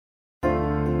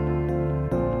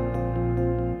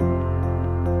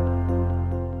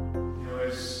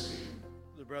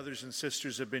brothers and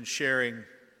sisters have been sharing,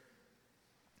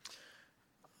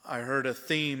 I heard a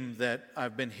theme that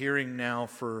I've been hearing now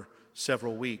for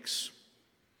several weeks.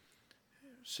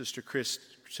 Sister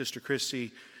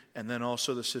Christy, and then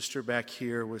also the sister back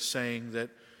here was saying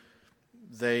that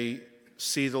they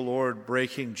see the Lord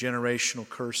breaking generational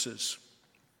curses.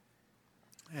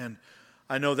 And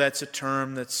I know that's a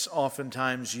term that's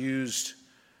oftentimes used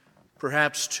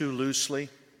perhaps too loosely,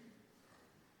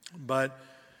 but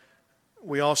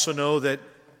we also know that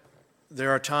there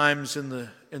are times in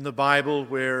the Bible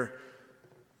where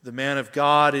the man of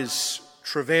God is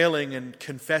travailing and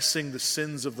confessing the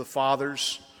sins of the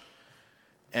fathers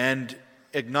and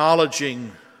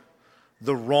acknowledging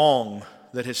the wrong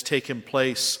that has taken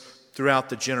place throughout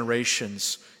the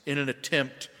generations in an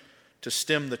attempt to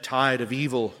stem the tide of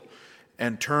evil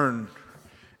and turn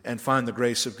and find the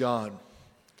grace of God.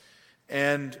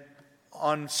 And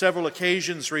on several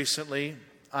occasions recently,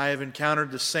 I have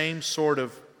encountered the same sort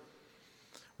of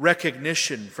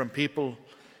recognition from people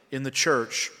in the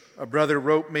church. A brother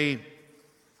wrote me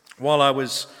while I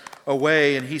was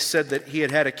away, and he said that he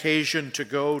had had occasion to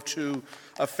go to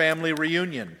a family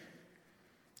reunion.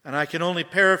 And I can only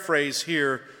paraphrase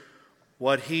here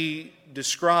what he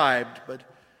described, but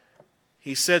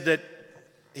he said that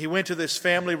he went to this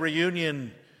family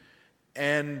reunion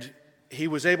and he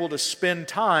was able to spend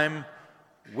time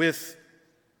with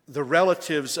the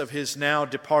relatives of his now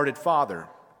departed father.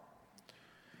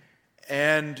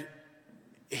 And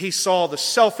he saw the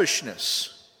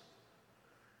selfishness,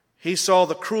 he saw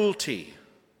the cruelty,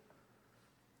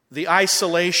 the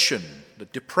isolation, the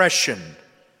depression,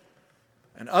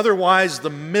 and otherwise the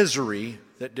misery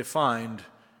that defined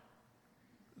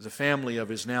the family of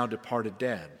his now departed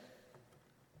dad.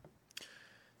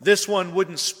 This one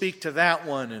wouldn't speak to that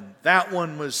one, and that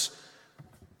one was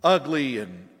ugly,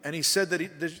 and he said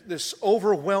that this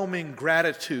overwhelming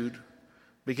gratitude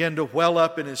began to well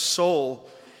up in his soul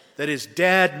that his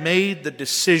dad made the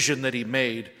decision that he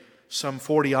made some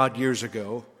 40-odd years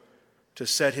ago to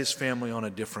set his family on a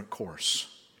different course.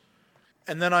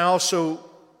 And then I also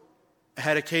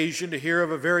had occasion to hear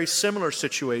of a very similar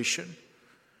situation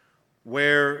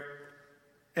where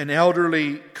an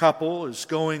elderly couple is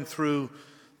going through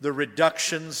the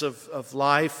reductions of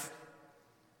life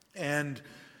and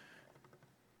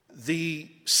the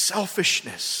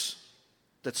selfishness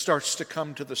that starts to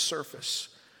come to the surface,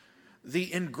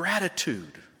 the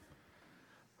ingratitude,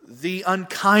 the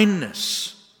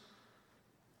unkindness,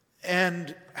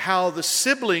 and how the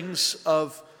siblings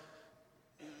of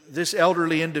this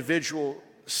elderly individual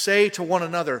say to one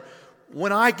another,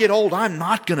 "When I get old, I'm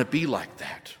not going to be like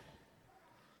that."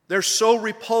 They're so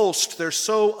repulsed, they're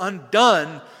so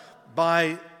undone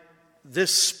by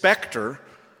this specter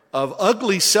of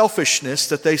ugly selfishness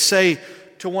that they say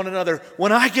to one another,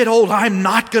 "When I get old, I'm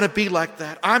not going to be like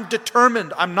that. I'm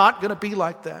determined I'm not going to be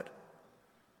like that."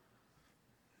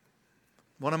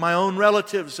 One of my own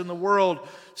relatives in the world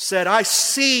said, "I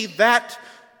see that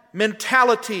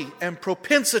mentality and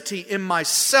propensity in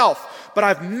myself, but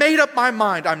I've made up my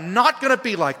mind I'm not going to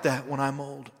be like that when I'm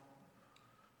old."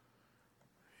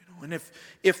 And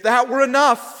if that were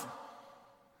enough,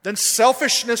 then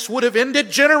selfishness would have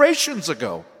ended generations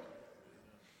ago.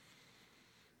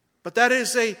 But that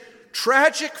is a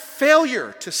tragic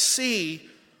failure to see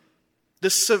the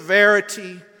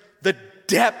severity, the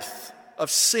depth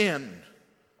of sin,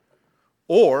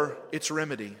 or its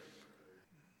remedy.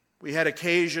 We had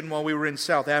occasion while we were in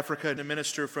South Africa to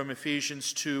minister from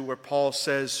Ephesians 2, where Paul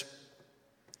says,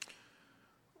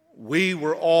 "We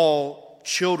were all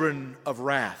children of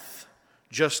wrath,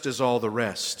 just as all the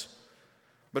rest."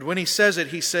 But when he says it,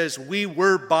 he says, "We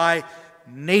were by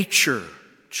nature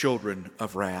children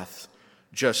of wrath,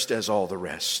 just as all the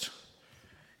rest."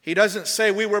 He doesn't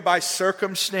say we were by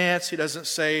circumstance. He doesn't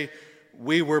say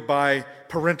we were by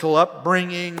parental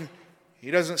upbringing.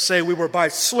 He doesn't say we were by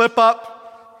slip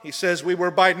up. He says we were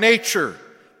by nature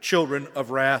children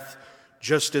of wrath,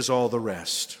 just as all the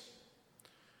rest.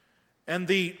 And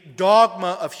the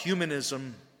dogma of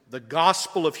humanism, the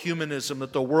gospel of humanism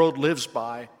that the world lives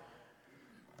by,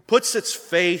 puts its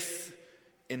faith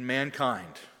in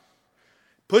mankind,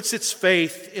 puts its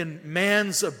faith in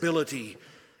man's ability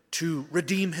to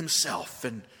redeem himself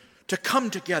and to come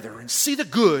together and see the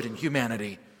good in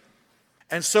humanity.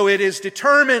 And so it is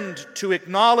determined to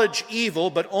acknowledge evil,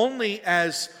 but only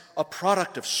as a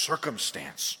product of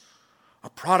circumstance, a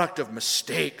product of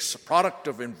mistakes, a product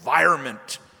of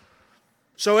environment.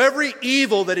 So every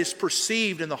evil that is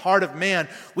perceived in the heart of man,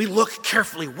 we look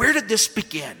carefully. Where did this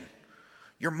begin?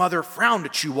 Your mother frowned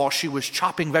at you while she was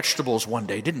chopping vegetables one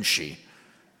day, didn't she?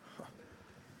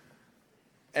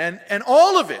 And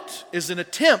all of it is an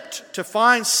attempt to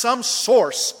find some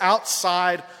source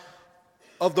outside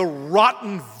of the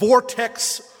rotten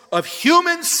vortex of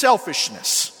human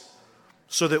selfishness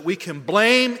so that we can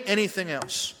blame anything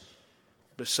else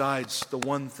besides the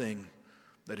one thing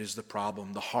that is the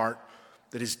problem, the heart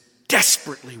that is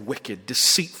desperately wicked,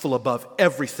 deceitful above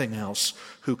everything else.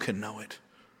 Who can know it?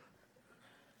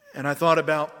 And I thought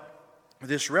about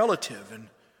this relative, and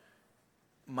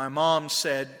my mom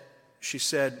said, she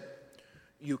said,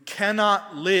 you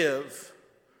cannot live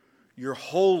your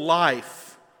whole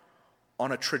life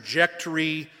on a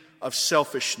trajectory of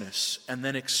selfishness and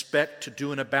then expect to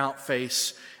do an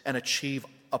about-face and achieve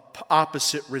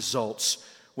opposite results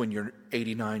when you're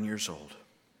 89 years old.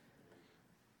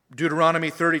 Deuteronomy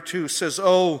 32 says,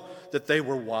 oh, that they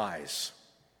were wise,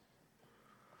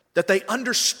 that they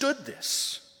understood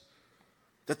this,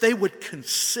 that they would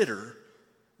consider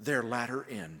their latter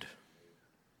end.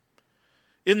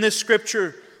 In this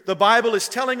scripture, the Bible is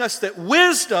telling us that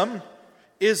wisdom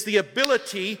is the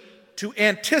ability to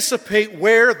anticipate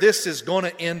where this is going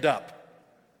to end up.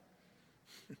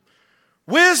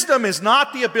 Wisdom is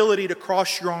not the ability to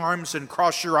cross your arms and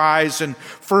cross your eyes and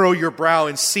furrow your brow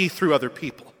and see through other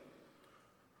people.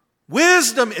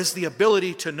 Wisdom is the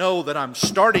ability to know that I'm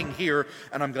starting here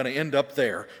and I'm going to end up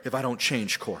there if I don't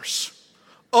change course.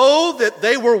 Oh, that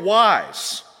they were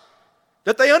wise,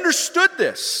 that they understood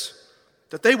this,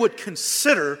 that they would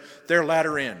consider their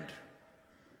latter end.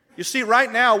 You see,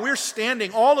 right now we're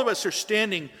standing, all of us are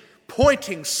standing,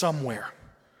 pointing somewhere.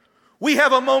 We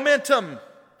have a momentum,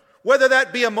 whether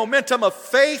that be a momentum of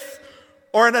faith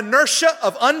or an inertia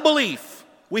of unbelief.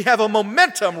 We have a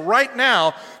momentum right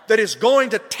now that is going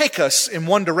to take us in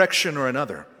one direction or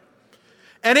another.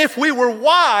 And if we were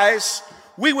wise,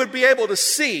 we would be able to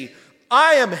see,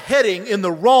 I am heading in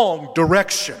the wrong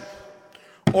direction.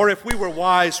 Or if we were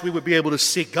wise, we would be able to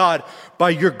see, God, by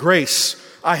your grace,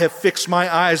 I have fixed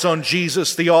my eyes on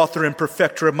Jesus, the author and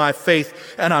perfecter of my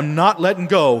faith, and I'm not letting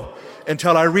go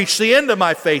until I reach the end of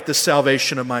my faith, the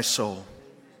salvation of my soul.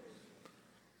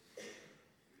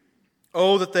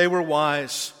 Oh, that they were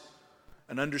wise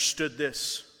and understood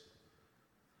this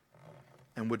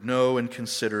and would know and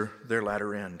consider their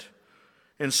latter end.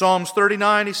 In Psalms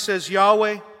 39, he says,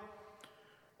 Yahweh,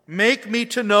 make me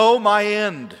to know my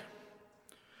end,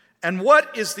 and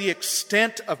what is the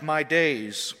extent of my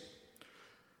days.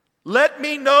 Let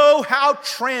me know how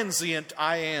transient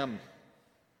I am.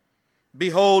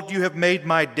 Behold, you have made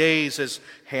my days as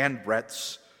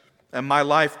handbreadths, and my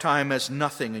lifetime as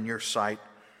nothing in your sight.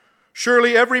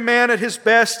 Surely every man at his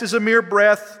best is a mere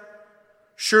breath.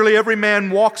 Surely every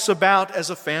man walks about as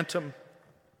a phantom.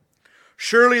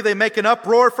 Surely they make an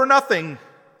uproar for nothing.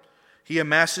 He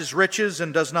amasses riches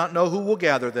and does not know who will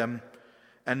gather them.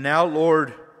 And now,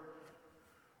 Lord,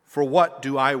 for what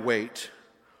do I wait?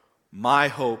 My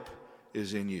hope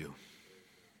is in you.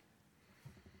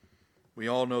 We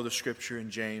all know the scripture in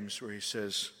James where he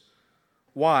says,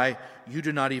 why? You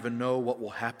do not even know what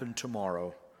will happen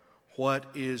tomorrow. What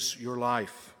is your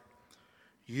life?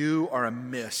 You are a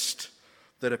mist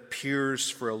that appears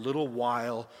for a little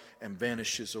while and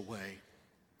vanishes away.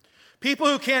 People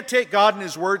who can't take God and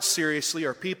His Word seriously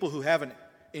are people who haven't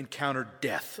encountered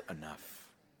death enough.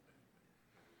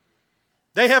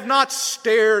 They have not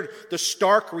stared the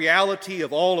stark reality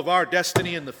of all of our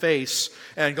destiny in the face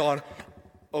and gone,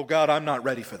 oh God, I'm not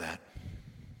ready for that.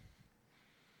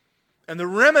 And the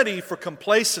remedy for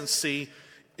complacency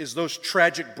is those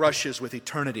tragic brushes with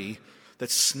eternity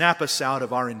that snap us out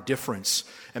of our indifference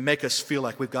and make us feel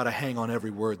like we've got to hang on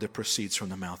every word that proceeds from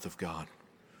the mouth of God.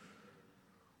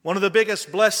 One of the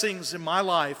biggest blessings in my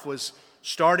life was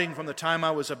starting from the time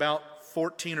I was about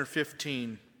 14 or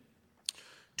 15.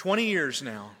 20 years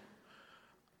now,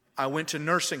 I went to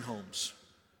nursing homes,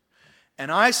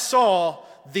 and I saw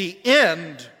the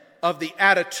end of the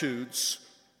attitudes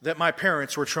that my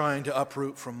parents were trying to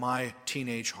uproot from my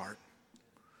teenage heart.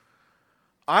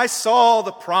 I saw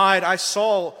the pride. I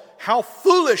saw how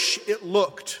foolish it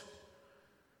looked.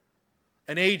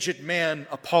 An aged man,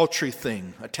 a paltry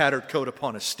thing, a tattered coat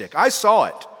upon a stick. I saw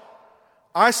it.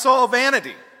 I saw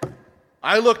vanity.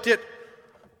 I looked it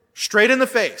straight in the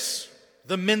face.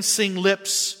 The mincing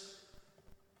lips,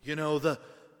 the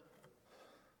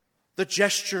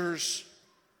gestures.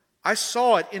 I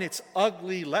saw it in its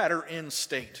ugly latter-end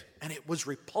state, and it was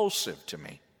repulsive to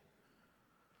me.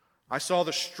 I saw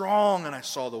the strong, and I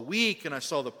saw the weak, and I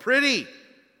saw the pretty.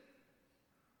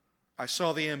 I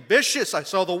saw the ambitious, I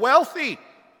saw the wealthy,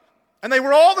 and they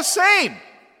were all the same.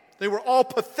 They were all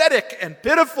pathetic and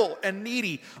pitiful and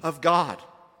needy of God.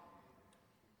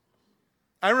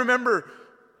 I remember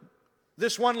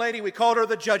this one lady, we called her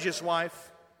the judge's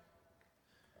wife.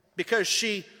 because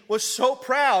she was so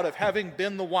proud of having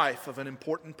been the wife of an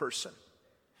important person.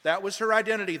 That was her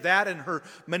identity, that and her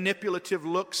manipulative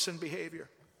looks and behavior.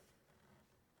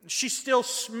 She still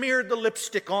smeared the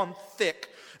lipstick on thick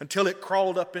until it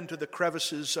crawled up into the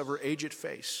crevices of her aged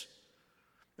face.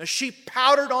 Now, she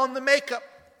powdered on the makeup,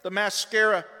 the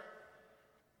mascara.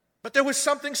 But there was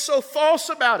something so false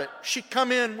about it. She'd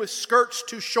come in with skirts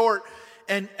too short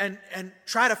and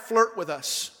try to flirt with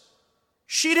us.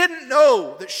 She didn't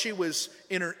know that she was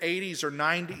in her 80s or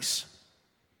 90s.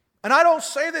 And I don't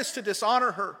say this to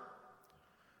dishonor her.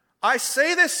 I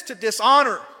say this to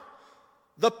dishonor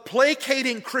the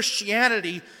placating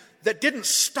Christianity that didn't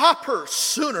stop her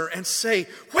sooner and say,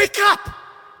 "Wake up!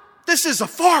 This is a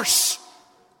farce.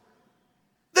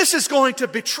 This is going to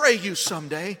betray you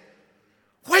someday.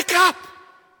 Wake up!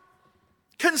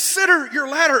 Consider your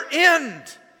latter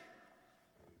end."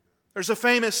 There's a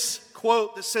famous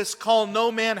quote that says, "Call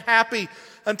no man happy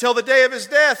until the day of his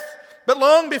death." But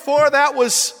long before that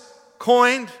was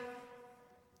coined,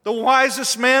 the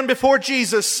wisest man before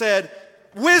Jesus said,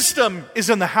 "Wisdom is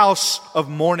in the house of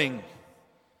mourning,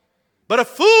 but a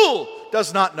fool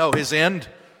does not know his end."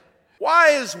 Why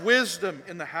is wisdom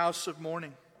in the house of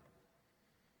mourning?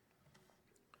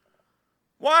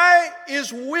 Why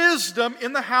is wisdom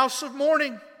in the house of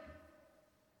mourning?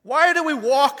 Why do we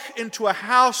walk into a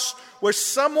house where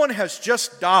someone has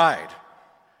just died?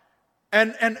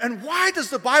 And why does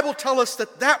the Bible tell us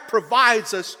that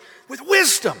provides us with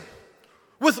wisdom,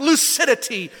 with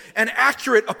lucidity and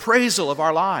accurate appraisal of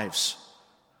our lives?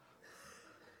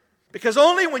 Because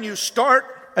only when you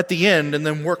start at the end and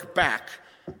then work back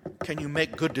can you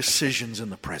make good decisions in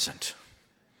the present.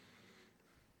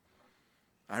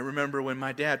 I remember when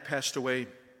my dad passed away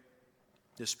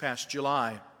this past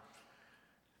July,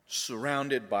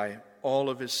 surrounded by all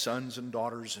of his sons and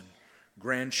daughters and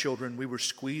grandchildren. We were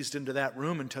squeezed into that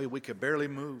room until we could barely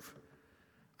move.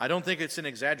 I don't think it's an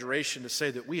exaggeration to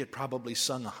say that we had probably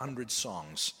sung 100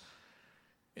 songs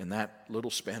in that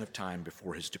little span of time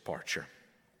before his departure.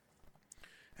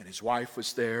 And his wife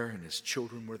was there and his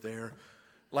children were there.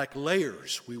 Like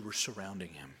layers, we were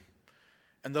surrounding him.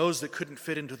 And those that couldn't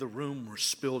fit into the room were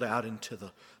spilled out into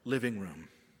the living room.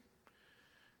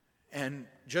 And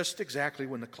just exactly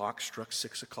when the clock struck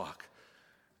 6 o'clock,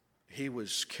 he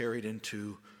was carried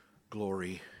into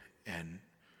glory and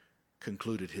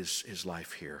concluded his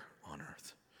life here on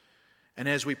earth. And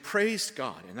as we praised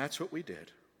God, and that's what we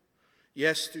did,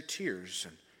 yes, through tears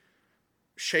and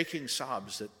shaking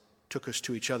sobs that took us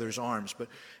to each other's arms, but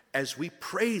as we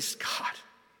praised God,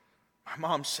 my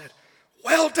mom said,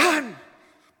 "Well done,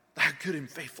 thou good and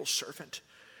faithful servant."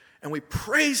 And we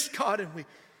praised God and we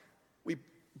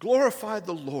glorified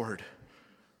the Lord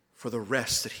for the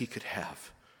rest that he could have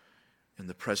in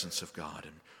the presence of God.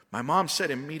 And my mom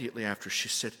said immediately after, she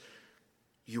said,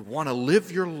 "You want to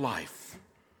live your life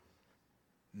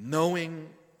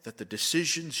knowing that the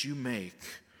decisions you make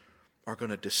are going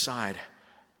to decide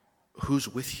who's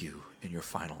with you in your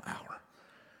final hour."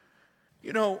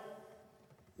 You know,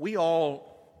 we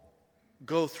all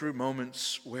go through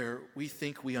moments where we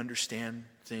think we understand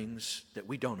things that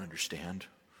we don't understand.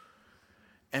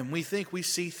 And we think we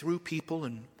see through people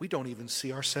and we don't even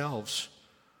see ourselves.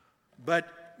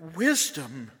 But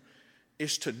wisdom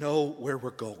is to know where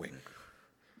we're going.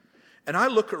 And I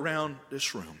look around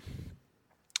this room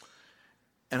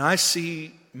and I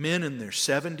see men in their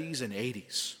 70s and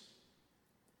 80s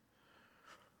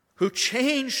who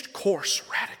changed course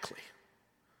radically.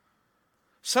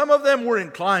 Some of them were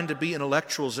inclined to be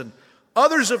intellectuals and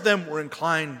others of them were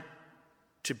inclined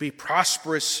to be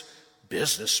prosperous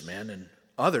businessmen, and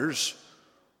others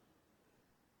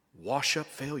wash-up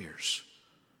failures.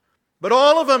 But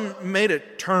all of them made a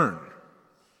turn.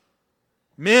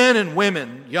 Men and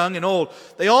women, young and old,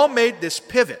 they all made this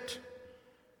pivot.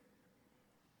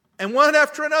 And one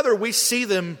after another, we see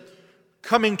them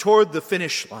coming toward the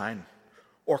finish line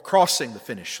or crossing the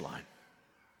finish line.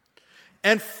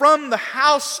 And from the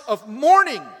house of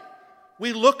mourning,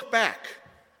 we look back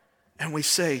and we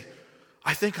say,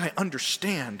 "I think I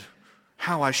understand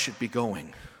how I should be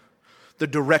going, the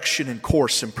direction and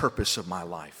course and purpose of my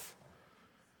life."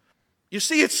 You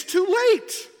see, it's too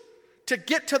late to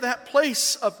get to that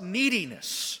place of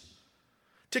neediness,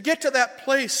 to get to that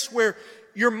place where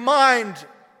your mind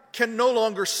can no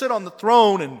longer sit on the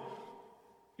throne and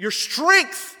your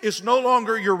strength is no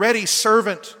longer your ready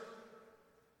servant.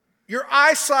 Your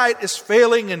eyesight is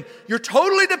failing and you're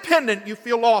totally dependent, you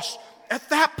feel lost. At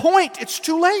that point, it's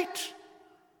too late.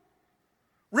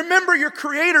 Remember your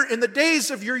Creator in the days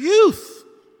of your youth.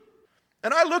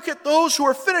 And I look at those who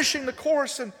are finishing the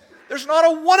course, and there's not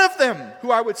a one of them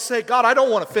who I would say, "God, I don't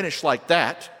want to finish like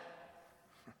that."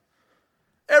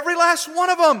 Every last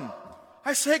one of them.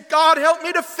 I say, God, help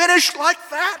me to finish like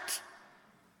that.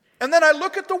 And then I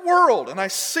look at the world and I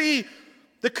see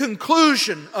the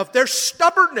conclusion of their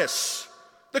stubbornness,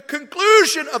 the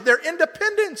conclusion of their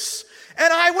independence.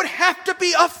 And I would have to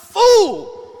be a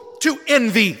fool to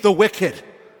envy the wicked.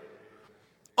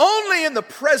 Only in the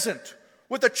present,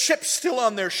 with the chip still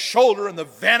on their shoulder and the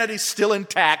vanity still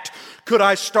intact, could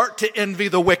I start to envy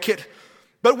the wicked.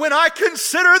 But when I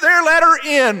consider their latter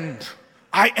end,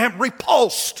 I am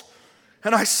repulsed.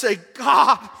 And I say,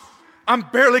 God, I'm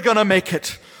barely going to make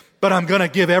it, but I'm going to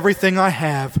give everything I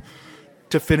have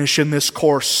to finish in this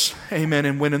course. Amen.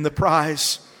 And win in the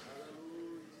prize.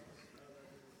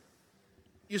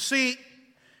 You see,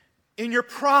 in your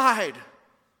pride,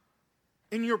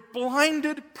 in your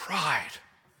blinded pride,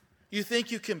 you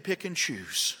think you can pick and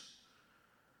choose.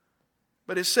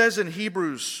 But it says in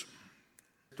Hebrews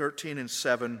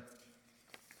 13:7,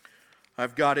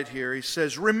 I've got it here. He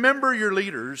says, remember your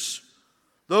leaders,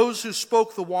 those who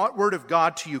spoke the word of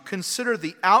God to you. Consider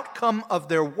the outcome of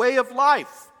their way of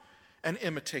life and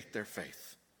imitate their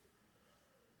faith.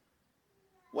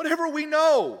 Whatever we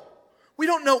know, we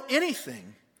don't know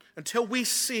anything until we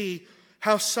see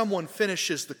how someone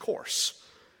finishes the course.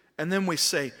 And then we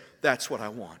say, that's what I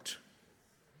want.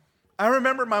 I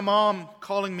remember my mom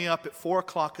calling me up at 4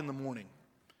 o'clock in the morning.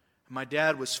 My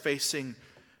dad was facing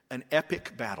an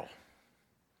epic battle.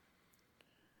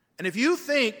 And if you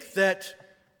think that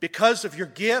because of your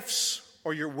gifts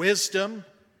or your wisdom,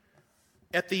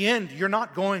 at the end you're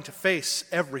not going to face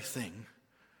everything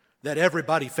that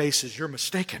everybody faces, you're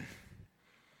mistaken.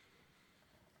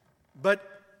 But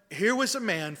here was a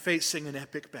man facing an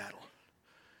epic battle.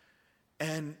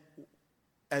 And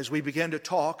as we began to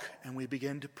talk and we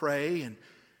began to pray, and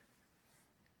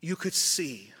you could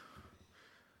see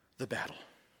the battle.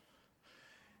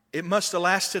 It must have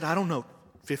lasted,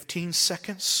 15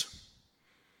 seconds.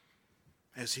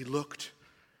 As he looked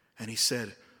and he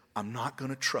said, I'm not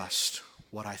going to trust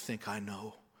what I think I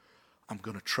know. I'm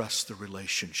going to trust the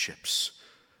relationships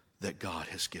that God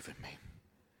has given me.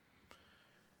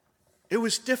 It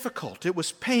was difficult. It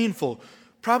was painful.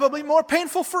 Probably more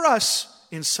painful for us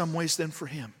in some ways than for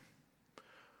him.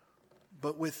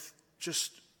 But with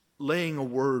just laying a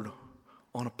word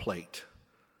on a plate,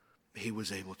 he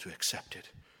was able to accept it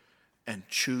and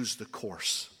choose the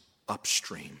course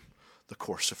upstream, the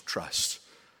course of trust,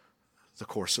 the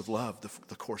course of love,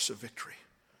 the course of victory.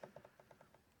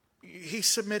 He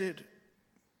submitted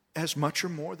as much or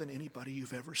more than anybody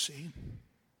you've ever seen.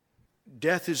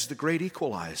 Death is the great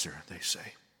equalizer, they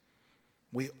say.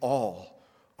 We all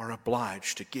are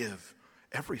obliged to give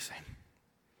everything.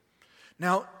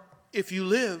 Now, if you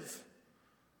live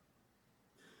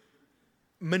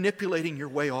manipulating your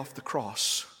way off the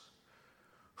cross,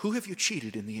 who have you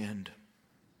cheated in the end?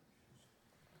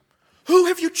 Who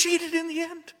have you cheated in the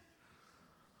end?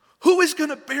 Who is going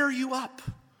to bear you up?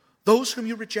 Those whom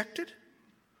you rejected?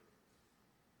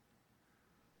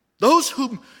 Those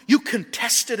whom you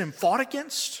contested and fought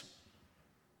against?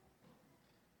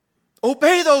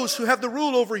 Obey those who have the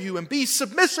rule over you and be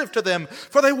submissive to them,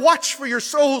 for they watch for your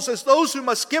souls as those who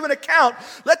must give an account.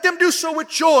 Let them do so with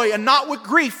joy and not with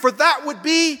grief, for that would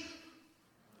be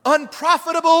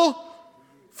unprofitable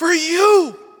for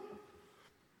you.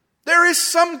 There is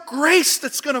some grace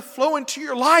that's going to flow into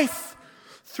your life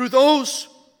through those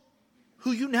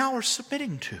who you now are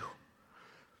submitting to.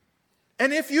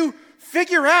 And if you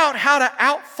figure out how to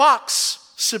outfox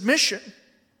submission,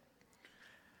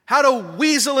 how to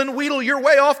weasel and wheedle your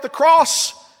way off the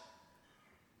cross,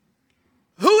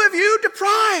 who have you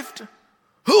deprived?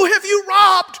 Who have you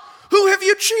robbed? Who have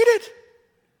you cheated?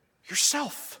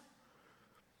 Yourself.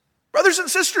 Brothers and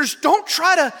sisters, don't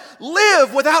try to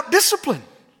live without discipline.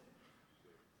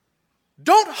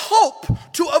 Don't hope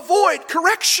to avoid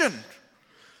correction.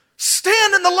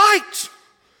 Stand in the light.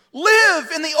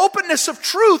 Live in the openness of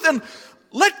truth and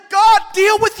let God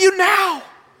deal with you now.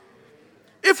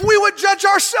 If we would judge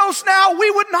ourselves now,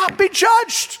 we would not be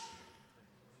judged.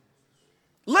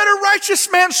 Let a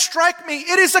righteous man strike me.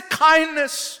 It is a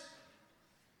kindness.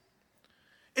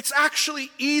 It's actually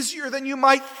easier than you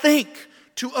might think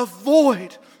to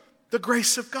avoid the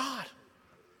grace of God.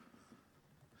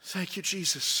 Thank you,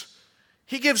 Jesus.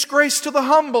 He gives grace to the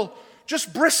humble.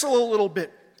 Just bristle a little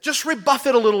bit. Just rebuff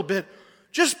it a little bit.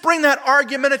 Just bring that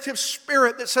argumentative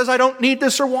spirit that says, I don't need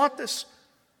this or want this.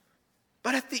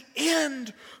 But at the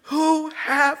end, who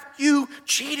have you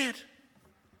cheated?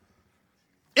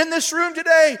 In this room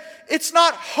today, it's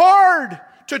not hard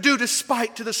to do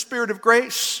despite to the Spirit of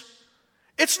grace.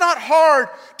 It's not hard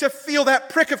to feel that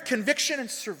prick of conviction and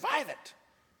survive it.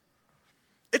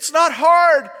 It's not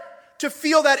hard to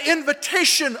feel that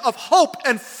invitation of hope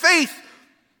and faith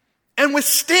and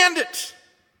withstand it.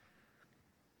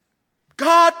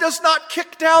 God does not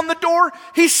kick down the door.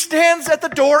 He stands at the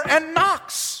door and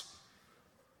knocks.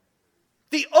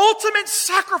 The ultimate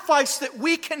sacrifice that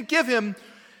we can give him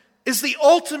is the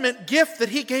ultimate gift that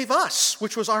he gave us,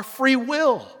 which was our free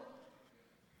will.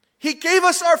 He gave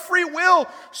us our free will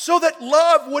so that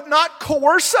love would not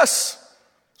coerce us,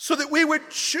 so that we would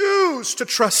choose to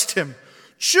trust him,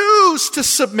 choose to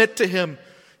submit to him,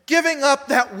 giving up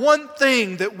that one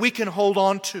thing that we can hold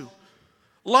on to.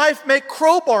 Life may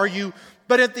crowbar you,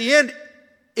 but at the end,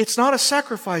 it's not a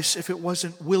sacrifice if it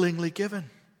wasn't willingly given.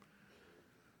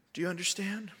 Do you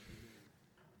understand?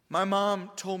 My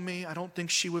mom told me, I don't think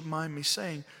she would mind me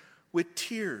saying, with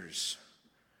tears,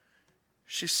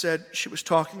 she said, she was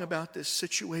talking about this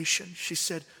situation. She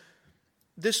said,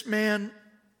 this man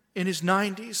in his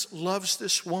 90s loves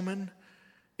this woman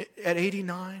at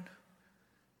 89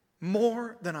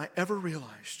 more than I ever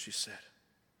realized, she said.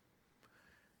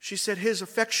 She said his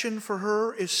affection for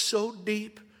her is so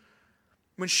deep.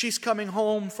 When she's coming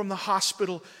home from the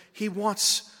hospital, he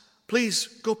wants, please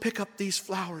go pick up these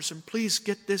flowers and please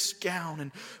get this gown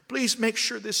and please make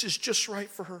sure this is just right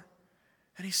for her.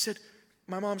 And he said,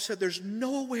 my mom said, there's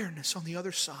no awareness on the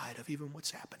other side of even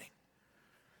what's happening.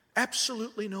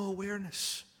 Absolutely no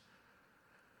awareness.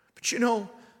 But you know,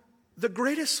 the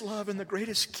greatest love and the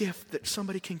greatest gift that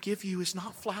somebody can give you is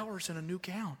not flowers and a new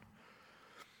gown.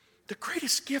 The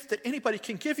greatest gift that anybody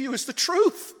can give you is the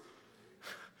truth.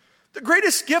 The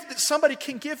greatest gift that somebody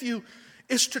can give you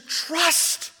is to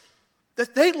trust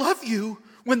that they love you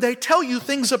when they tell you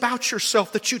things about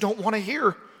yourself that you don't want to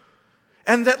hear.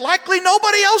 And that likely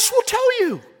nobody else will tell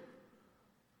you.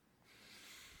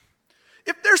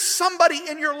 If there's somebody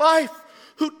in your life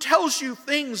who tells you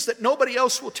things that nobody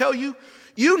else will tell you,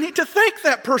 you need to thank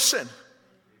that person.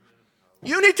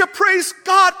 You need to praise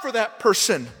God for that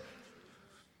person.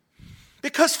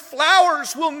 Because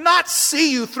flowers will not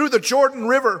see you through the Jordan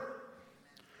River.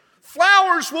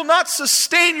 Flowers will not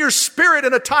sustain your spirit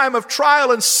in a time of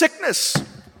trial and sickness.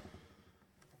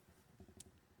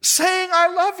 Saying I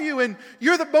love you and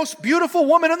you're the most beautiful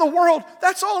woman in the world,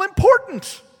 that's all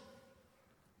important.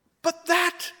 But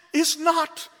that is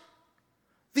not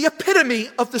the epitome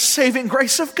of the saving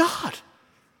grace of God.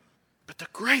 But the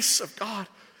grace of God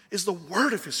is the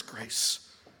word of his grace.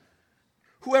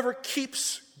 Whoever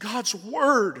keeps God's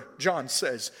word, John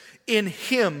says, in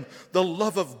him the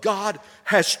love of God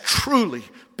has truly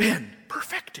been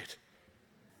perfected.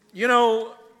 You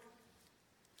know,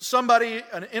 somebody,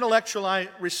 an intellectual I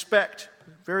respect,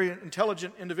 a very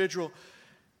intelligent individual,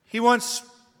 he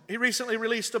recently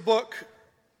released a book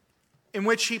in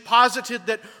which he posited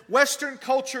that Western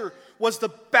culture was the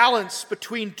balance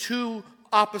between two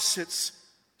opposites,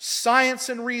 science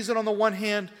and reason on the one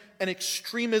hand, and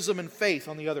extremism and faith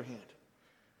on the other hand.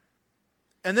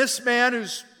 And this man,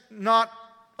 who's not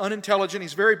unintelligent,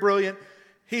 he's very brilliant,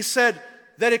 he said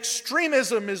that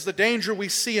extremism is the danger we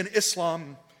see in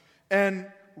Islam, and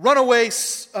runaway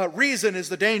reason is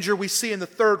the danger we see in the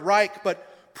Third Reich,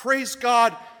 but praise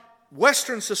God,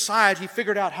 Western society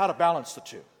figured out how to balance the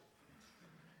two.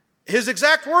 His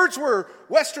exact words were,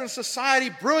 Western society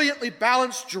brilliantly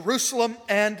balanced Jerusalem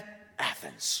and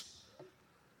Athens.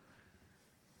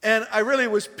 And I really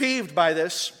was peeved by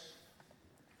this.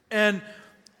 And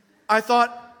I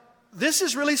thought, this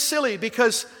is really silly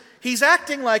because he's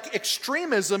acting like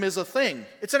extremism is a thing.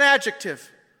 It's an adjective.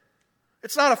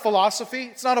 It's not a philosophy.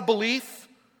 It's not a belief.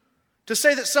 To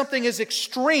say that something is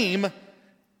extreme,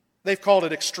 they've called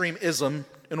it extremism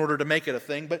in order to make it a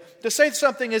thing, but to say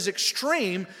something is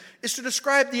extreme is to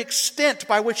describe the extent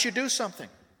by which you do something.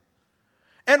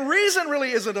 And reason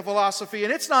really isn't a philosophy,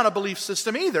 and it's not a belief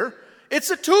system either. It's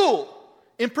a tool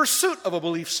in pursuit of a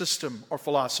belief system or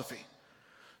philosophy.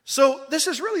 So this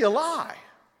is really a lie.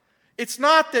 It's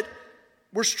not that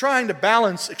we're trying to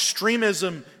balance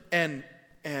extremism and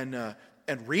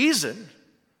reason.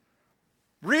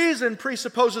 Reason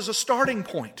presupposes a starting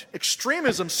point.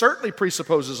 Extremism certainly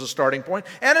presupposes a starting point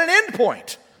and an end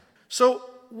point. So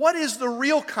what is the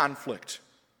real conflict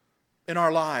in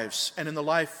our lives and in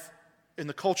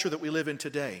the culture that we live in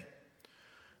today?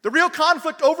 The real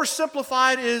conflict,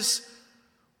 oversimplified, is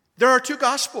there are two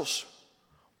gospels.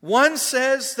 One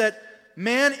says that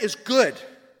man is good,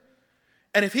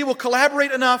 and if he will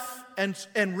collaborate enough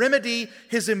and remedy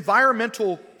his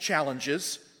environmental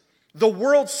challenges, the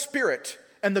world spirit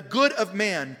and the good of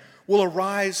man will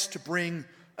arise to bring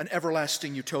an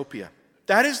everlasting utopia.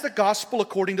 That is the gospel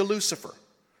according to Lucifer.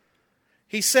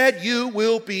 He said, you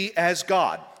will be as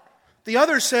God. The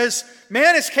other says,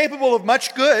 man is capable of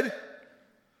much good,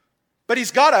 but he's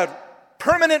got to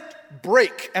permanent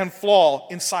break and flaw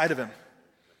inside of him.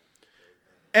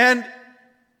 And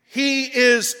he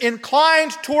is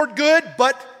inclined toward good,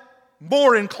 but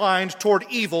more inclined toward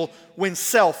evil when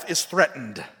self is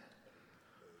threatened.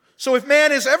 So if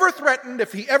man is ever threatened,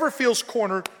 if he ever feels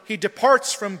cornered, he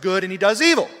departs from good and he does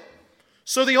evil.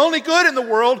 So the only good in the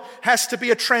world has to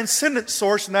be a transcendent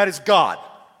source, and that is God.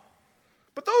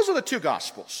 But those are the two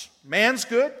gospels. Man's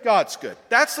good, God's good.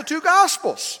 That's the two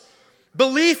gospels.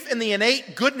 Belief in the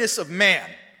innate goodness of man.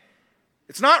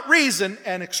 It's not reason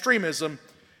and extremism.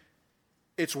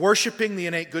 It's worshiping the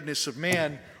innate goodness of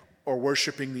man or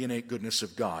worshiping the innate goodness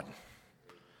of God.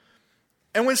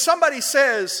 And when somebody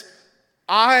says,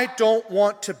 I don't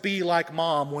want to be like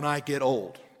mom when I get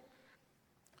old,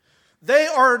 they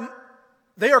are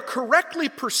correctly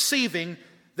perceiving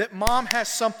that mom has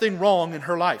something wrong in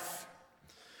her life.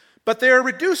 But they are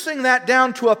reducing that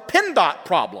down to a PennDOT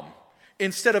problem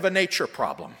instead of a nature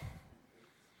problem.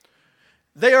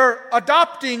 They are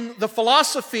adopting the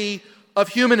philosophy of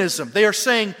humanism. They are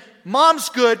saying, mom's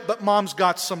good, but mom's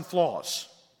got some flaws.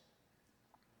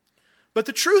 But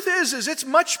the truth is it's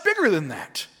much bigger than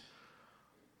that.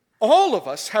 All of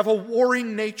us have a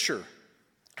warring nature,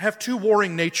 have two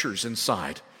warring natures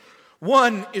inside.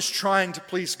 One is trying to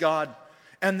please God,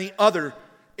 and the other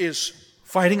is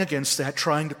fighting against that,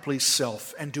 trying to please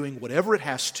self and doing whatever it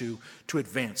has to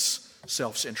advance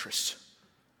self's interests.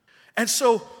 And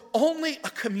so only a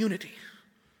community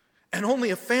and only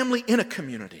a family in a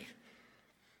community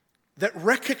that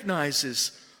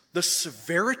recognizes the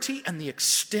severity and the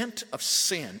extent of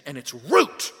sin and its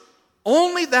root,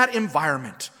 only that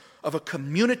environment of a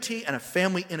community and a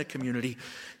family in a community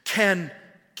can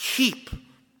keep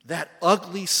that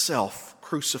ugly self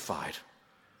crucified,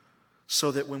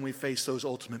 so that when we face those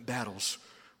ultimate battles,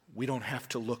 we don't have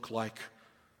to look like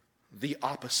the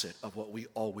opposite of what we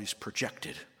always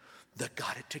projected, the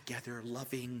got it together,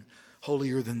 loving,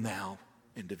 holier than thou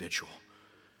individual.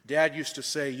 Dad used to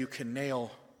say, you can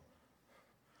nail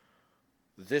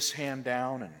this hand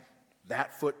down and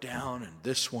that foot down and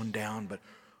this one down, but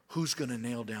who's going to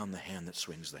nail down the hand that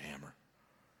swings the hammer?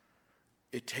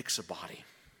 It takes a body.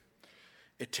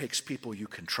 It takes people you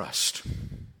can trust.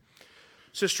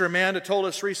 Sister Amanda told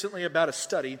us recently about a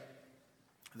study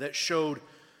that showed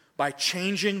by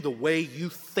changing the way you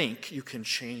think, you can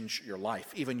change your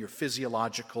life, even your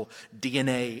physiological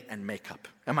DNA and makeup.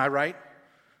 Am I right?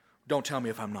 Don't tell me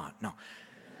if I'm not. No.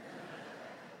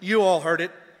 You all heard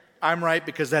it. I'm right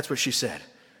because that's what she said.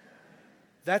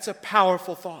 That's a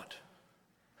powerful thought.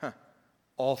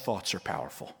 All thoughts are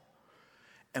powerful.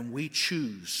 And we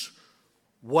choose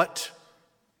what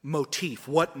motif,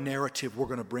 what narrative we're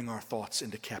going to bring our thoughts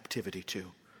into captivity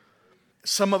to.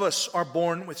 Some of us are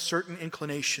born with certain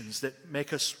inclinations that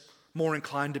make us more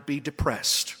inclined to be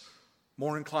depressed,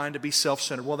 more inclined to be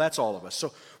self-centered. Well, that's all of us.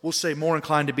 So we'll say more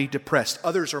inclined to be depressed.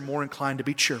 Others are more inclined to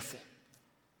be cheerful.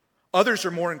 Others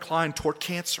are more inclined toward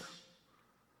cancer.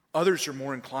 Others are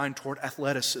more inclined toward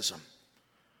athleticism.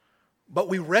 But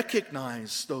we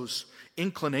recognize those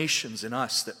inclinations in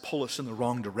us that pull us in the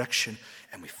wrong direction,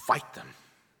 and we fight them.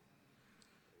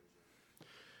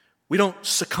 We don't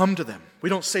succumb to them. We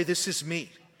don't say, this is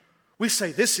me. We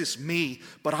say, this is me,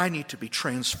 but I need to be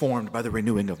transformed by the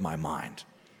renewing of my mind.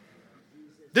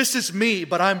 This is me,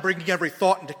 but I'm bringing every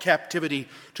thought into captivity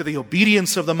to the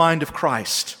obedience of the mind of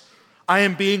Christ. I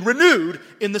am being renewed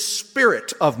in the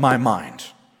spirit of my mind.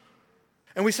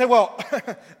 And we say, well,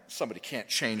 somebody can't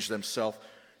change themselves.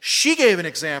 She gave an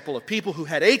example of people who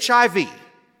had HIV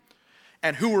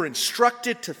and who were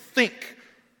instructed to think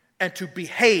and to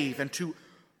behave and to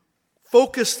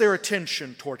focus their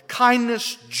attention toward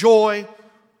kindness, joy,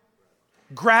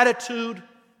 gratitude,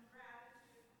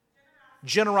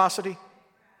 generosity,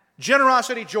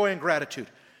 joy, and gratitude.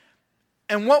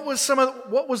 And what was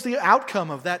the outcome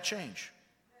of that change?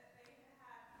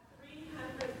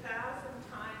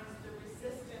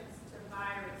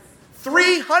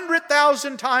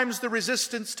 300,000 times the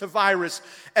resistance to virus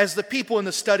as the people in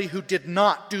the study who did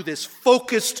not do this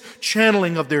focused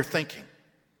channeling of their thinking.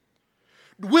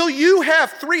 Will you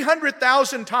have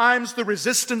 300,000 times the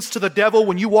resistance to the devil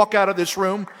when you walk out of this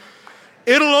room?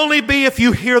 It'll only be if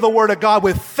you hear the word of God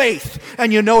with faith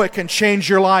and you know it can change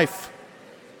your life.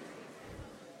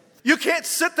 You can't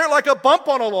sit there like a bump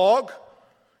on a log.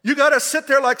 You got to sit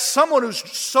there like someone who's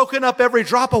soaking up every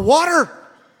drop of water.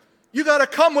 You got to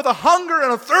come with a hunger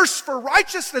and a thirst for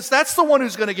righteousness. That's the one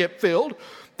who's going to get filled.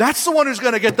 That's the one who's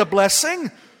going to get the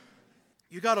blessing.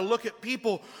 You got to look at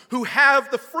people who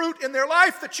have the fruit in their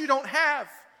life that you don't have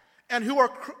and who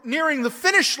are nearing the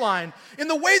finish line in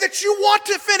the way that you want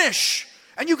to finish.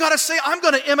 And you got to say, I'm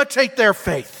going to imitate their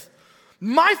faith.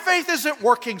 My faith isn't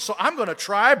working, so I'm going to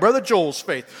try Brother Joel's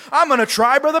faith. I'm going to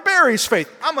try Brother Barry's faith.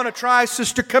 I'm going to try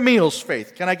Sister Camille's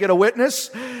faith. Can I get a witness?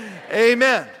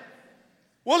 Amen.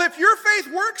 Well, if your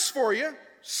faith works for you,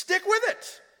 stick with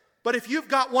it. But if you've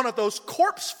got one of those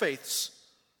corpse faiths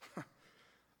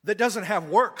that doesn't have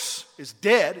works, is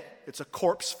dead, it's a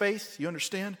corpse faith, you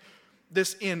understand?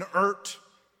 This inert,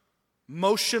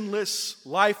 motionless,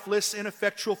 lifeless,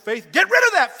 ineffectual faith. Get rid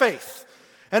of that faith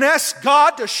and ask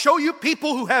God to show you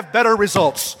people who have better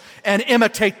results and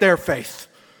imitate their faith.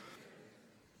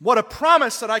 What a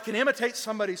promise that I can imitate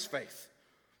somebody's faith.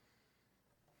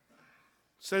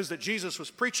 It says that Jesus was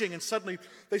preaching and suddenly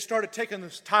they started taking the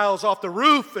tiles off the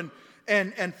roof and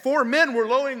 4 men were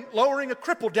lowering a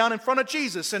cripple down in front of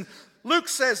Jesus. And Luke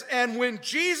says, and when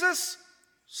Jesus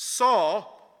saw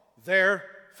their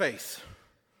faith.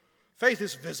 Faith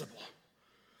is visible.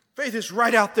 Faith is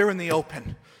right out there in the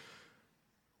open.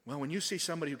 Well, when you see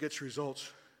somebody who gets results,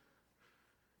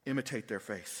 imitate their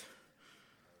faith.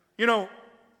 You know,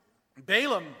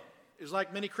 Balaam is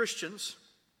like many Christians.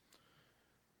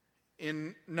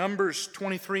 In Numbers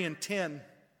 23 and 10,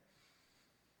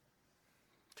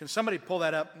 can somebody pull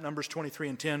that up, Numbers 23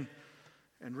 and 10,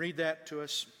 and read that to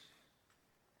us?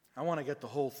 I want to get the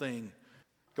whole thing.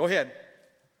 Go ahead.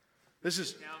 This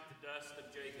is... Count the dust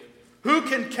of Jacob. Who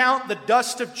can count the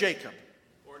dust of Jacob?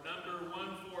 Or number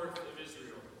 1/4 of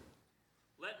Israel.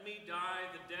 Let me die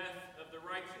the death of the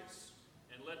righteous,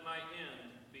 and let my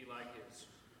end be like his.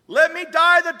 Let me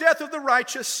die the death of the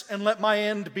righteous, and let my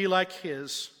end be like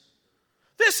his.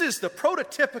 This is the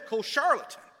prototypical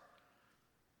charlatan.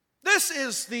 This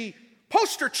is the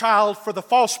poster child for the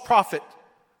false prophet,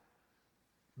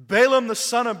 Balaam the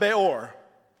son of Beor,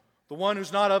 the one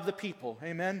who's not of the people.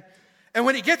 Amen. And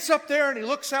when he gets up there and he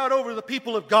looks out over the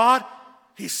people of God,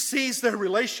 he sees their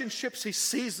relationships, he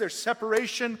sees their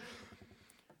separation.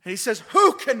 And he says,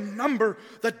 who can number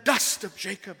the dust of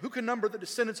Jacob? Who can number the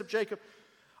descendants of Jacob?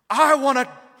 I want to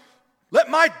let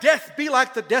my death be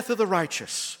like the death of the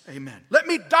righteous. Amen. Let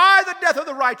me die the death of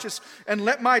the righteous, and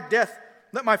let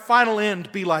my final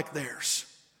end be like theirs.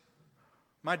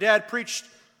 My dad preached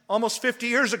almost 50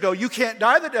 years ago, you can't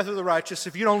die the death of the righteous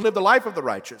if you don't live the life of the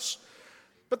righteous.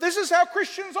 But this is how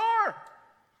Christians are.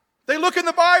 They look in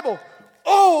the Bible.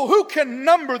 Oh, who can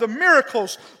number the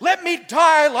miracles? Let me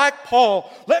die like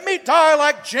Paul. Let me die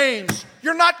like James.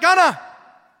 You're not gonna.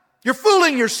 You're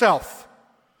fooling yourself.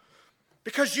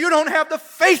 Because you don't have the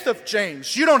faith of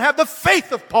James. You don't have the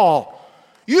faith of Paul.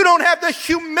 You don't have the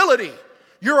humility.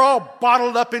 You're all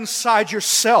bottled up inside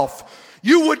yourself.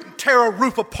 You wouldn't tear a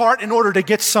roof apart in order to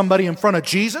get somebody in front of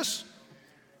Jesus.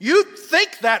 You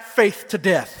think that faith to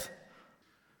death.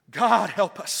 God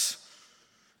help us.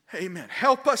 Amen.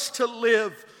 Help us to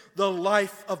live the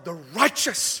life of the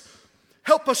righteous.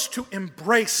 Help us to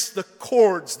embrace the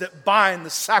cords that bind the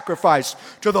sacrifice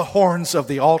to the horns of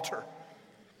the altar.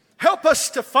 Help us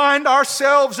to find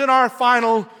ourselves in our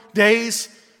final days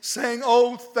saying,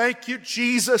 oh, thank you,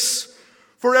 Jesus,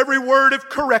 for every word of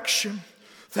correction.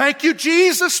 Thank you,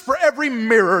 Jesus, for every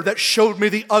mirror that showed me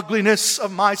the ugliness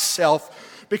of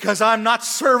myself, because I'm not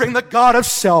serving the God of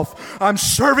self. I'm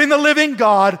serving the living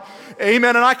God.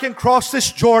 Amen. And I can cross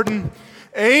this Jordan.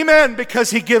 Amen.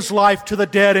 Because he gives life to the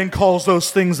dead and calls those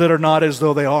things that are not as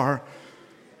though they are.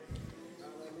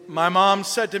 My mom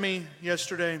said to me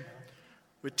yesterday,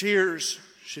 with tears,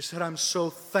 she said, I'm so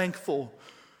thankful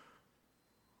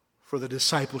for the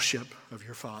discipleship of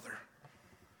your father,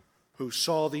 who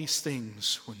saw these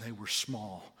things when they were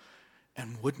small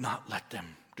and would not let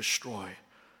them destroy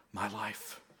my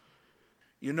life.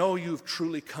 You know you've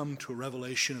truly come to a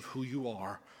revelation of who you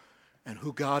are and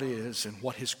who God is and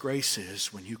what his grace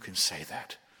is when you can say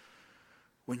that.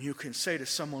 When you can say to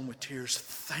someone with tears,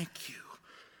 thank you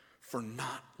for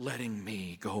not letting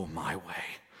me go my way.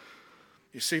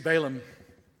 You see, Balaam,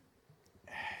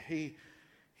 he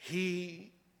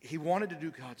wanted to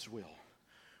do God's will,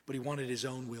 but he wanted his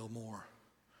own will more.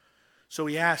 So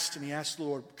he asked the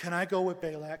Lord, can I go with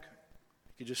Balak?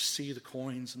 He could just see the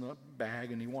coins in the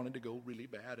bag, and he wanted to go really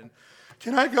bad. And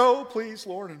can I go, please,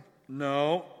 Lord? And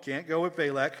no, can't go with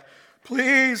Balak.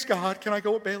 Please, God, can I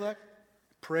go with Balak?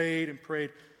 Prayed and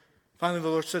prayed. Finally, the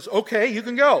Lord says, okay, you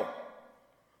can go,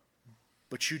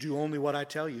 but you do only what I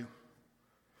tell you.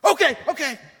 Okay.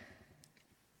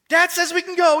 Dad says we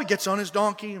can go. He gets on his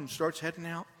donkey and starts heading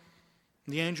out.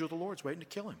 And the angel of the Lord's waiting to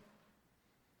kill him.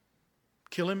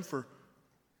 Kill him for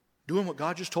doing what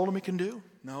God just told him he can do?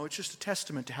 No, it's just a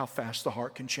testament to how fast the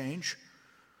heart can change.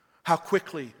 How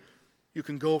quickly you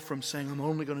can go from saying, I'm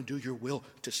only going to do your will,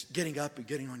 to getting up and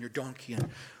getting on your donkey and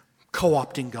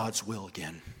co-opting God's will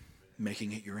again,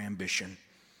 making it your ambition.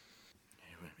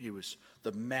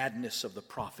 The madness of the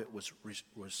prophet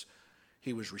was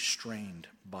he was restrained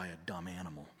by a dumb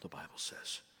animal, the Bible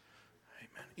says.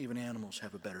 Amen. Even animals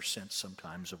have a better sense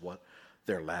sometimes of what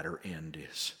their latter end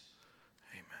is.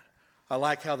 Amen. I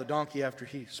like how the donkey, after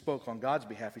he spoke on God's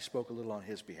behalf, he spoke a little on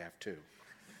his behalf too.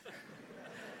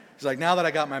 He's like, now that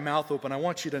I got my mouth open, I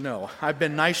want you to know, I've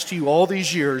been nice to you all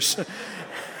these years,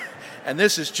 and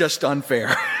this is just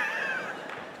unfair.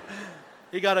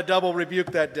 He got a double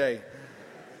rebuke that day.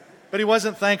 But he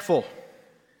wasn't thankful.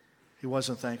 He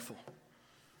wasn't thankful.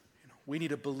 We need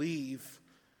to believe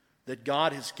that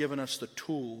God has given us the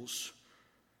tools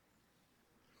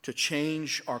to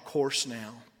change our course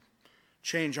now,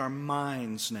 change our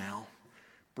minds now,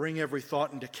 bring every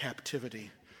thought into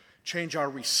captivity, change our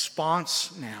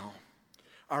response now,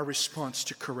 our response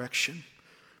to correction,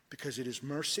 because it is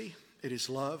mercy, it is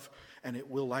love, and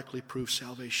it will likely prove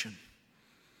salvation.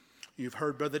 You've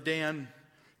heard Brother Dan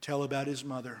tell about his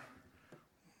mother.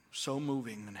 So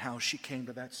moving, and how she came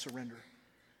to that surrender.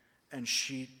 And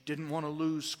she didn't want to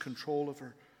lose control of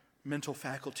her mental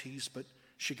faculties, but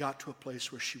she got to a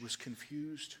place where she was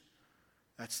confused.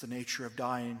 That's the nature of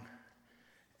dying.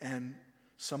 And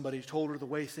somebody told her the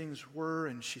way things were,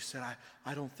 and she said,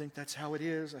 I don't think that's how it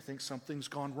is. I think something's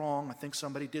gone wrong. I think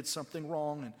somebody did something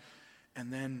wrong.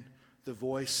 And then the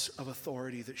voice of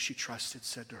authority that she trusted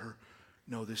said to her,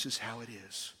 no, this is how it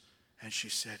is. And she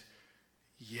said,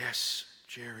 yes,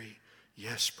 Jerry,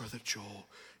 yes, Brother Joel,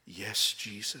 yes,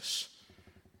 Jesus.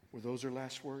 Were those her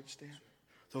last words, Dan?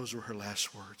 Those were her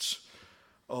last words.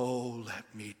 Oh, let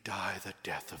me die the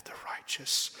death of the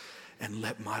righteous, and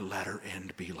let my latter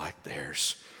end be like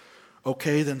theirs.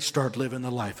 Okay, then start living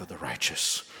the life of the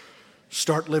righteous.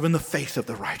 Start living the faith of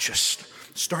the righteous.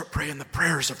 Start praying the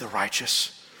prayers of the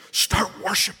righteous. Start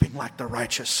worshiping like the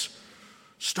righteous.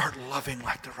 Start loving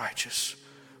like the righteous.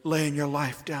 Laying your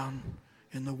life down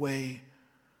in the way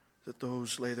that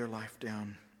those lay their life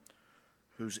down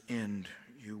whose end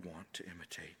you want to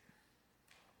imitate.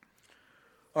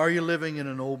 Are you living in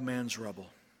an old man's rubble?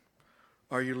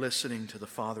 Are you listening to the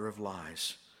father of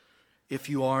lies? If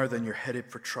you are, then you're headed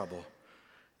for trouble.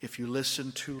 If you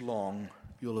listen too long,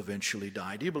 you'll eventually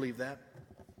die. Do you believe that?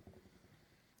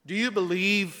 Do you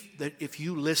believe that if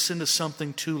you listen to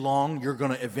something too long, you're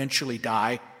going to eventually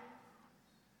die?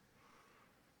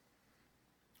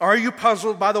 Are you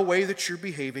puzzled by the way that you're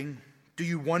behaving? Do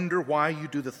you wonder why you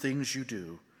do the things you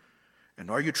do? And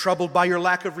are you troubled by your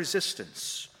lack of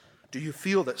resistance? Do you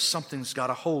feel that something's got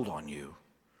a hold on you?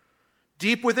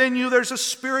 Deep within you, there's a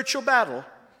spiritual battle.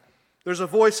 There's a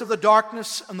voice of the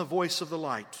darkness and the voice of the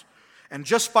light. And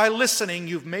just by listening,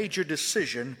 you've made your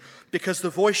decision, because the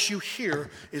voice you hear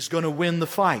is going to win the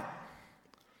fight.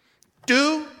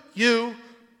 Do you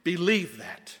believe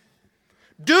that?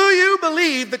 Do you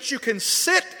believe that you can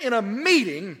sit in a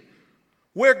meeting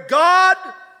where God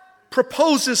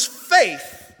proposes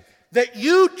faith that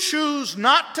you choose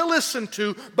not to listen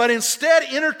to, but instead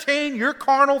entertain your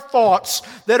carnal thoughts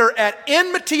that are at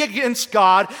enmity against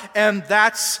God, and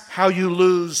that's how you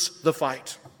lose the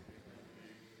fight?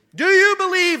 Do you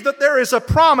believe that there is a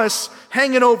promise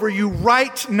hanging over you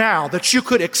right now that you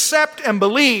could accept and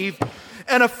believe,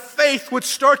 and a faith would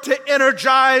start to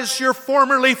energize your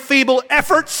formerly feeble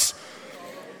efforts?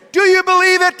 Do you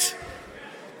believe it?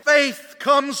 Faith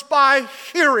comes by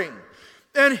hearing,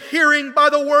 and hearing by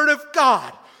the Word of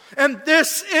God. And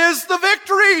this is the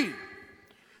victory.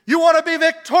 You want to be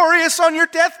victorious on your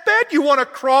deathbed? You want to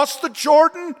cross the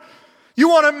Jordan? You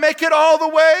want to make it all the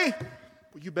way?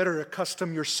 Well, you better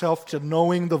accustom yourself to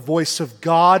knowing the voice of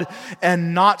God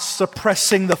and not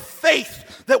suppressing the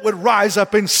faith that would rise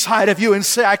up inside of you and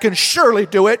say, I can surely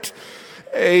do it.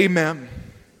 Amen.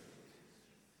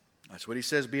 That's what he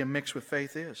says being mixed with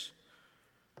faith is.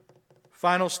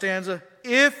 Final stanza.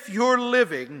 If you're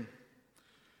living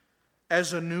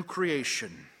as a new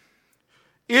creation,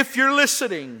 if you're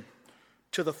listening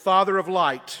to the Father of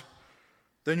light,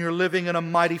 then you're living in a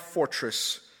mighty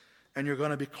fortress, and you're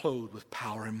going to be clothed with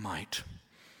power and might.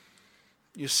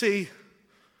 You see,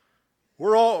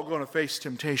 we're all going to face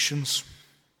temptations.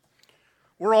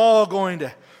 We're all going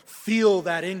to feel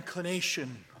that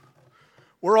inclination.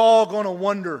 We're all going to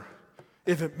wonder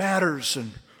if it matters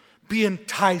and be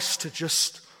enticed to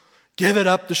just give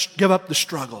up the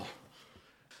struggle.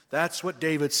 That's what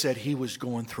David said he was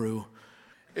going through.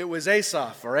 It was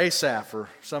Asaph or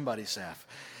somebody's Saf.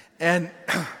 And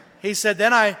he said,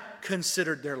 then I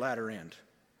considered their latter end.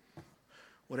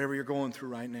 Whatever you're going through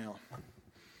right now,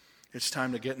 it's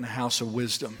time to get in the house of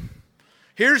wisdom.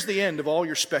 Here's the end of all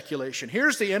your speculation.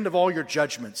 Here's the end of all your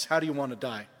judgments. How do you want to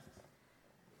die?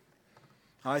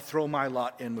 I throw my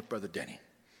lot in with Brother Denny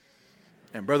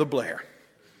and Brother Blair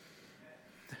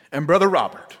and Brother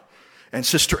Robert and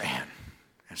Sister Ann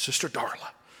and Sister Darla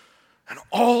and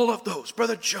all of those,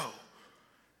 Brother Joe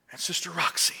and Sister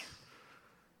Roxy,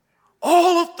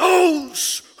 all of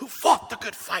those who fought the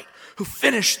good fight, who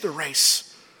finished the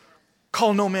race,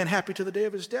 call no man happy to the day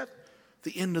of his death.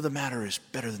 The end of the matter is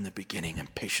better than the beginning,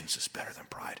 and patience is better than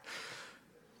pride.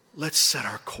 Let's set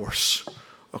our course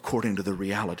according to the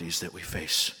realities that we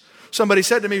face. Somebody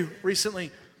said to me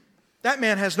recently, that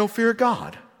man has no fear of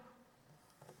God.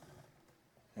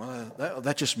 Well,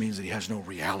 that just means that he has no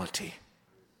reality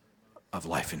of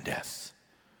life and death.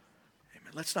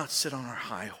 Amen. Let's not sit on our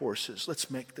high horses. Let's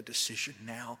make the decision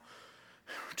now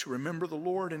to remember the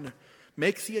Lord and to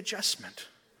make the adjustment.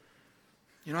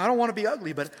 You know, I don't want to be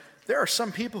ugly, but there are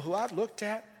some people who I've looked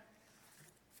at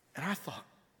and I thought,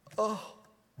 oh,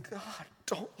 God,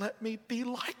 don't let me be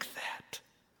like that.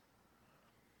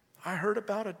 I heard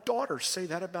about a daughter say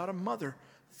that about a mother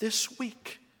this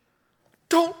week.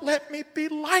 Don't let me be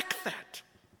like that.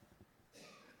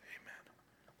 Amen.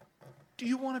 Do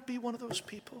you want to be one of those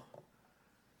people?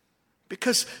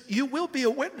 Because you will be a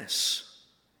witness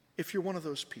if you're one of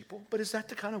those people. But is that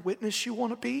the kind of witness you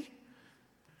want to be?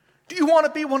 Do you want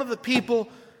to be one of the people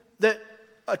that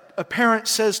a parent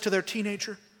says to their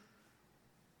teenager,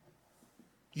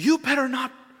 you better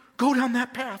not go down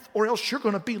that path or else you're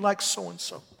going to be like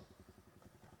so-and-so?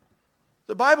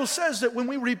 The Bible says that when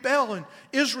we rebel and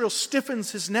Israel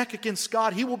stiffens his neck against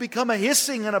God, he will become a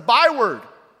hissing and a byword.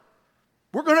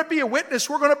 We're going to be a witness.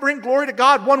 We're going to bring glory to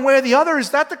God one way or the other. Is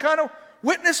that the kind of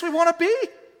witness we want to be?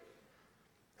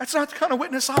 That's not the kind of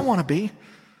witness I want to be.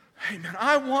 Amen.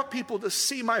 I want people to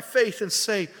see my faith and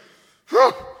say,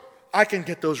 I can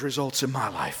get those results in my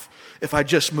life if I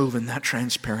just move in that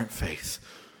transparent faith.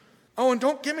 Oh, and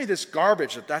don't give me this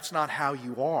garbage that that's not how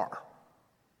you are.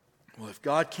 Well, if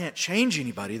God can't change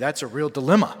anybody, that's a real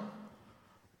dilemma.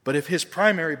 But if his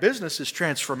primary business is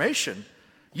transformation,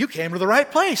 you came to the right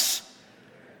place.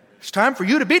 It's time for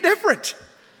you to be different.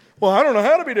 Well, I don't know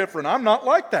how to be different. I'm not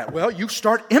like that. Well, you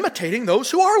start imitating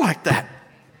those who are like that.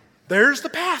 There's the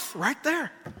path right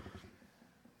there.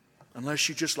 Unless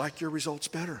you just like your results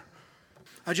better.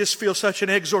 I just feel such an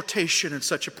exhortation and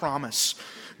such a promise.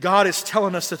 God is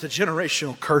telling us that the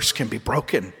generational curse can be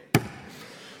broken.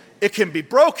 It can be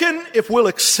broken if we'll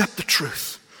accept the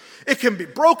truth. It can be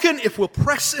broken if we'll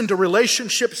press into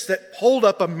relationships that hold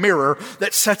up a mirror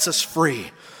that sets us free.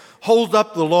 Hold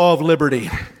up the law of liberty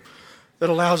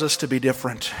that allows us to be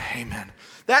different. Amen.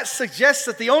 That suggests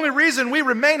that the only reason we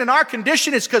remain in our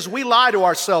condition is because we lie to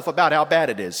ourselves about how bad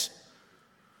it is.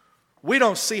 We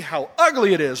don't see how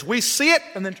ugly it is. We see it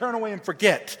and then turn away and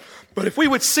forget. But if we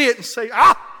would see it and say,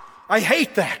 I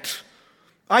hate that.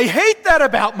 I hate that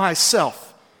about myself.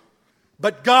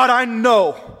 But God, I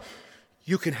know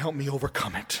you can help me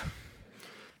overcome it.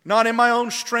 Not in my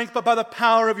own strength, but by the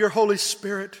power of your Holy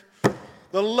Spirit.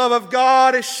 The love of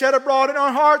God is shed abroad in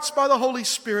our hearts by the Holy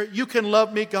Spirit. You can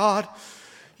love me, God.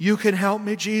 You can help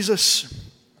me, Jesus.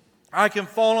 I can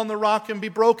fall on the rock and be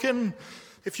broken.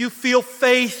 If you feel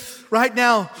faith right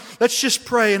now, let's just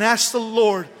pray and ask the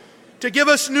Lord to give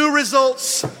us new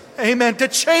results. Amen. To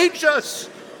change us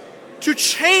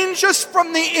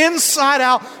from the inside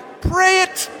out. Pray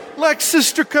it like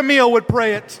Sister Camille would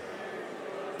pray it.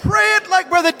 Pray it like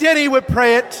Brother Denny would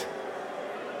pray it.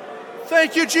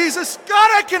 Thank you, Jesus. God,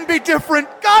 I can be different.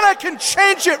 God, I can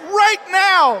change it right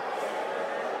now.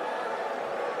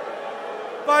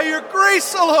 By your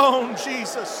grace alone,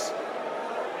 Jesus.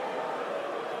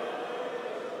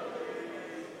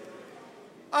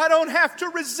 I don't have to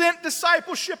resent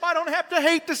discipleship. I don't have to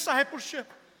hate discipleship.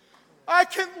 I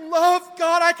can love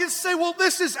God. I can say, well,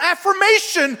 this is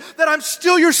affirmation that I'm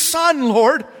still your son,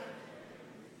 Lord.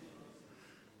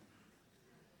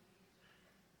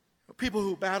 People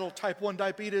who battle type 1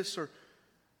 diabetes or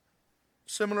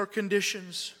similar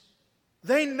conditions,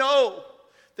 they know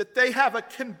that they have a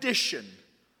condition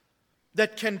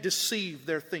that can deceive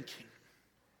their thinking.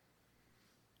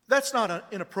 That's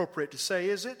not inappropriate to say,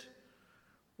 is it?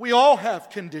 We all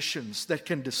have conditions that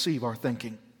can deceive our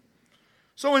thinking.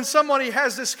 So when somebody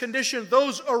has this condition,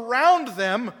 those around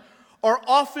them are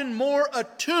often more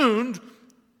attuned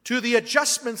to the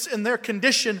adjustments in their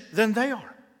condition than they are.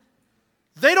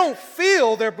 They don't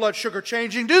feel their blood sugar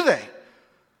changing, do they?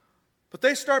 But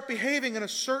they start behaving in a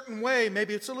certain way.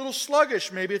 Maybe it's a little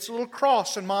sluggish, maybe it's a little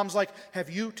cross, and mom's like, have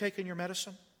you taken your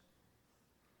medicine?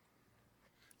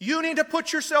 You need to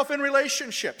put yourself in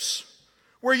relationships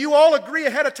where you all agree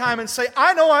ahead of time and say,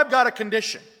 I know I've got a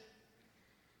condition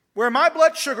where my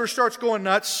blood sugar starts going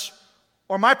nuts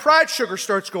or my pride sugar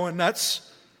starts going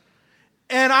nuts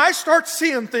and I start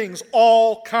seeing things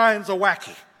all kinds of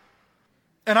wacky.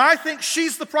 And I think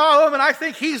she's the problem, and I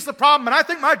think he's the problem, and I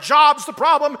think my job's the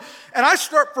problem, and I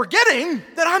start forgetting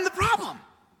that I'm the problem.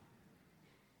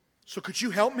 So could you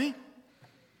help me?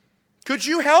 Could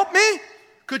you help me?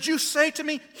 Could you say to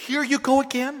me, here you go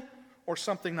again? Or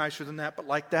something nicer than that, but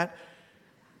like that.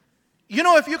 You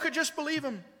know, if you could just believe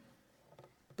him.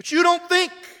 But you don't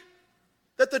think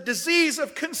that the disease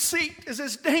of conceit is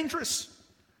as dangerous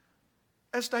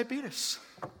as diabetes.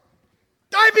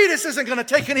 Diabetes isn't going to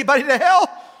take anybody to hell,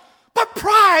 but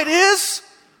pride is.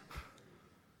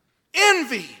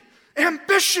 Envy,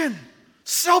 ambition,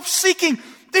 self-seeking,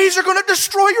 these are going to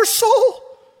destroy your soul.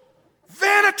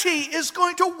 Vanity is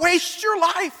going to waste your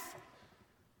life.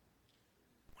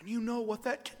 When you know what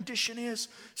that condition is,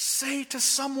 say to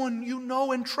someone you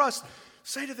know and trust,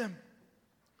 say to them,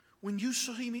 when you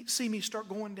see me start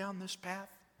going down this path,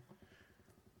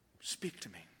 speak to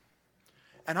me.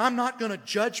 And I'm not going to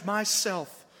judge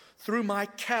myself through my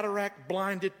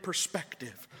cataract-blinded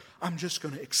perspective. I'm just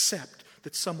going to accept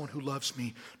that someone who loves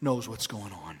me knows what's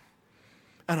going on.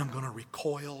 And I'm going to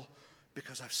recoil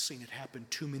because I've seen it happen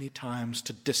too many times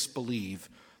to disbelieve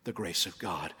the grace of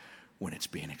God when it's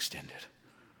being extended.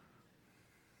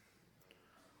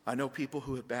 I know people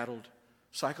who have battled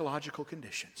psychological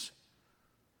conditions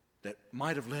that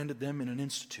might have landed them in an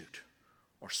institute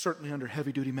or certainly under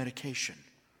heavy-duty medication.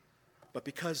 But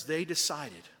because they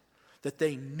decided that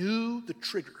they knew the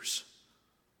triggers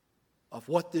of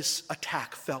what this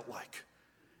attack felt like,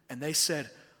 and they said,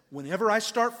 whenever I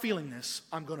start feeling this,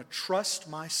 I'm going to trust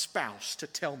my spouse to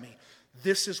tell me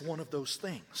this is one of those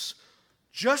things.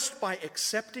 Just by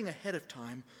accepting ahead of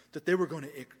time that they were going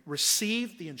to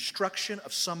receive the instruction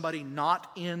of somebody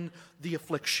not in the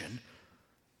affliction,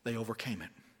 they overcame it.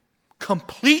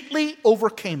 Completely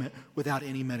overcame it without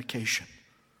any medication.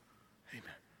 Amen.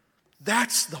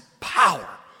 That's the power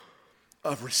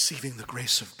of receiving the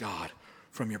grace of God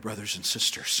from your brothers and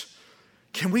sisters.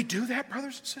 Can we do that,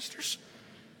 brothers and sisters?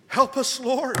 Help us,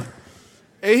 Lord.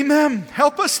 Amen.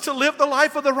 Help us to live the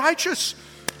life of the righteous,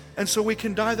 and so we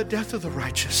can die the death of the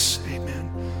righteous.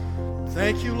 Amen.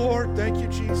 Thank you, Lord. Thank you,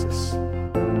 Jesus.